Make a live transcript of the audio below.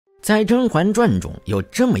在《甄嬛传》中有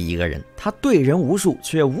这么一个人，他对人无数，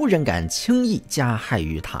却无人敢轻易加害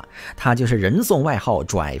于他。他就是人送外号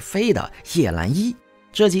拽妃的叶澜依。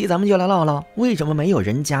这集咱们就来唠唠为什么没有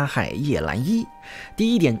人加害叶澜依。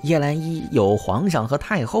第一点，叶澜依有皇上和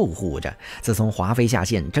太后护着。自从华妃下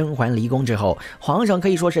线，甄嬛离宫之后，皇上可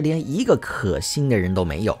以说是连一个可信的人都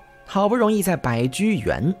没有。好不容易在百居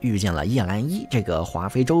园遇见了叶澜依这个华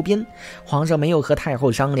妃周边，皇上没有和太后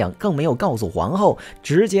商量，更没有告诉皇后，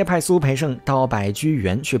直接派苏培盛到百居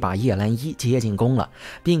园去把叶澜依接进宫了，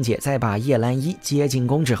并且在把叶澜依接进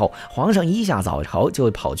宫之后，皇上一下早朝就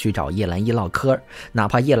跑去找叶澜依唠嗑，哪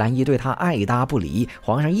怕叶澜依对他爱答不理，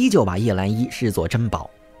皇上依旧把叶澜依视作珍宝。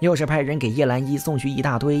又是派人给叶澜依送去一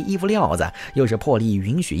大堆衣服料子，又是破例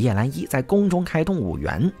允许叶澜依在宫中开动物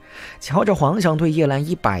园。瞧着皇上对叶澜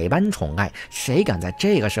依百般宠爱，谁敢在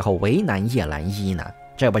这个时候为难叶澜依呢？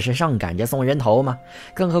这不是上赶着送人头吗？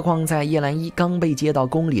更何况在叶澜依刚被接到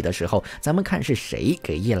宫里的时候，咱们看是谁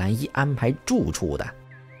给叶澜依安排住处的。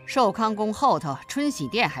寿康宫后头春喜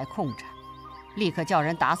殿还空着，立刻叫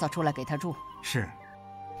人打扫出来给他住。是。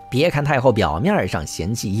别看太后表面上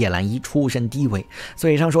嫌弃叶澜依出身低微，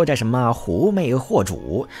嘴上说这什么狐媚惑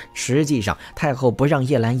主，实际上太后不让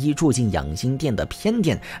叶澜依住进养心殿的偏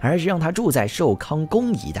殿，而是让她住在寿康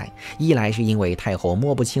宫一带。一来是因为太后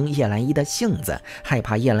摸不清叶澜依的性子，害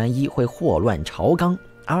怕叶澜依会祸乱朝纲；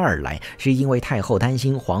二来是因为太后担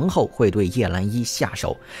心皇后会对叶澜依下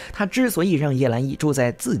手，她之所以让叶澜依住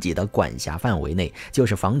在自己的管辖范围内，就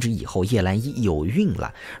是防止以后叶澜依有孕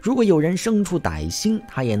了，如果有人生出歹心，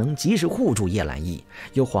她也能及时护住叶澜依。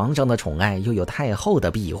有皇上的宠爱，又有太后的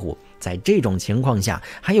庇护，在这种情况下，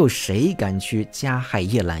还有谁敢去加害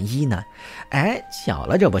叶澜依呢？哎，巧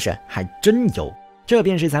了，这不是，还真有。这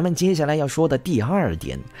便是咱们接下来要说的第二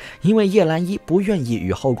点，因为叶澜依不愿意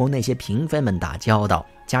与后宫那些嫔妃们打交道，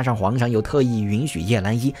加上皇上又特意允许叶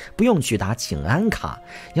澜依不用去打请安卡。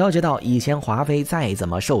要知道以前华妃再怎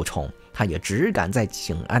么受宠，她也只敢在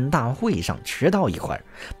请安大会上迟到一会儿，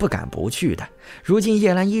不敢不去的。如今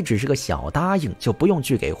叶澜依只是个小答应，就不用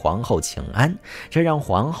去给皇后请安，这让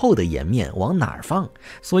皇后的颜面往哪儿放？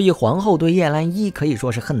所以皇后对叶澜依可以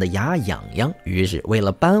说是恨得牙痒痒。于是为了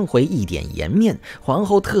扳回一点颜面，皇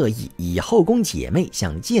后特意以后宫姐妹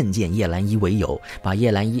想见叶澜依为由，把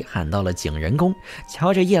叶澜依喊到了景仁宫。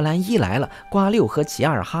瞧着叶澜依来了，瓜六和齐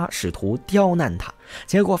二哈试图刁难她，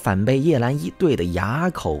结果反被叶澜依对得哑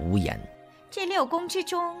口无言。这六宫之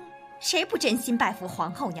中，谁不真心拜服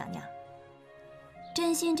皇后娘娘？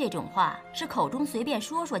真心这种话是口中随便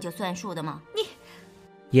说说就算数的吗？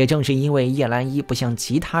也正是因为叶澜依不像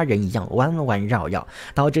其他人一样弯弯绕绕，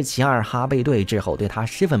导致齐二哈被对之后对她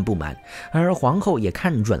十分不满，而皇后也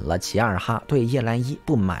看准了齐二哈对叶澜依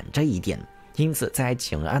不满这一点。因此在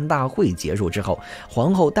请安大会结束之后，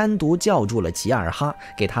皇后单独叫住了齐二哈，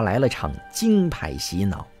给他来了场金牌洗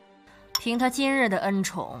脑。凭他今日的恩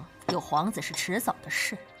宠，有皇子是迟早的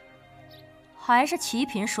事。还是齐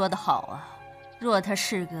嫔说得好啊，若他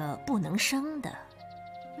是个不能生的，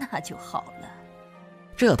那就好了。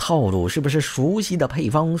这套路是不是熟悉的配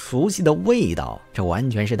方，熟悉的味道？这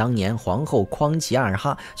完全是当年皇后诓齐二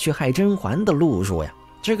哈去害甄嬛的路数呀！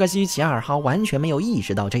只可惜齐二哈完全没有意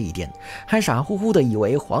识到这一点，还傻乎乎的以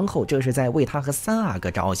为皇后这是在为他和三阿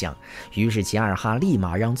哥着想。于是齐二哈立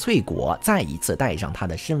马让翠果再一次带上他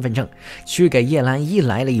的身份证，去给叶澜依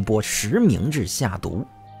来了一波实名制下毒。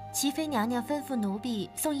齐妃娘娘吩咐奴婢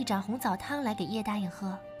送一盏红枣汤来给叶大人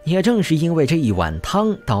喝。也正是因为这一碗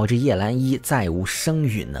汤，导致叶澜依再无生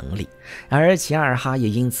育能力，而齐二哈也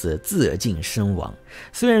因此自尽身亡。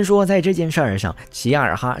虽然说在这件事儿上，齐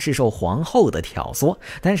二哈是受皇后的挑唆，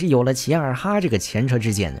但是有了齐二哈这个前车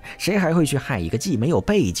之鉴，谁还会去害一个既没有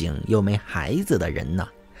背景又没孩子的人呢？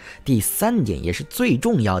第三点也是最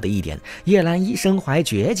重要的一点，叶澜依身怀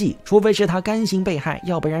绝技，除非是她甘心被害，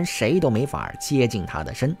要不然谁都没法接近她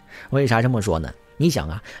的身。为啥这么说呢？你想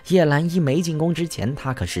啊，叶澜依没进宫之前，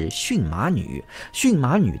她可是驯马女，驯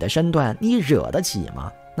马女的身段你惹得起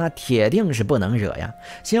吗？那铁定是不能惹呀。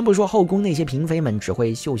先不说后宫那些嫔妃们只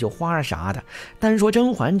会绣绣花啥的，单说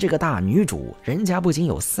甄嬛这个大女主，人家不仅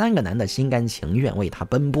有3个男的心甘情愿为她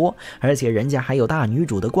奔波，而且人家还有大女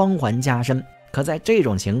主的光环加身。可在这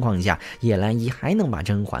种情况下，叶澜依还能把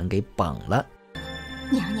甄嬛给绑了。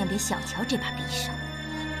娘娘别小瞧这把匕首，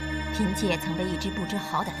嫔妾曾被一只不知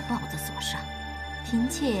好歹的豹子所伤，嫔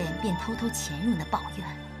妾便偷偷潜入那豹院，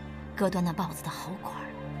割断那豹子的喉管。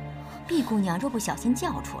毕姑娘若不小心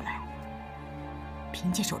叫出来，嫔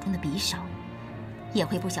妾手中的匕首也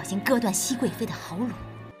会不小心割断熹贵妃的喉咙。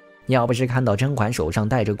要不是看到甄嬛手上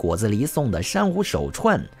戴着果子狸送的珊瑚手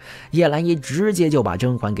串，叶澜依直接就把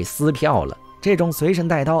甄嬛给撕票了。这种随身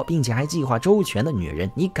带刀并且还计划周全的女人，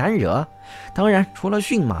你敢惹？当然，除了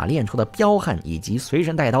驯马练出的彪悍以及随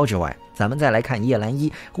身带刀之外，咱们再来看叶澜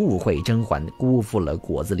依误会甄嬛，辜负了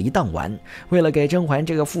果子狸当晚。为了给甄嬛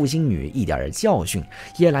这个负心女一点教训，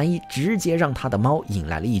叶澜依直接让她的猫引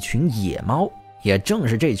来了一群野猫。也正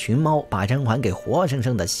是这群猫把甄嬛给活生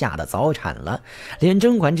生的吓得早产了，连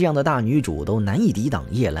甄嬛这样的大女主都难以抵挡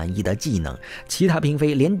叶澜依的技能，其他嫔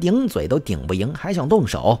妃连顶嘴都顶不赢，还想动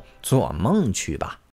手？做梦去吧！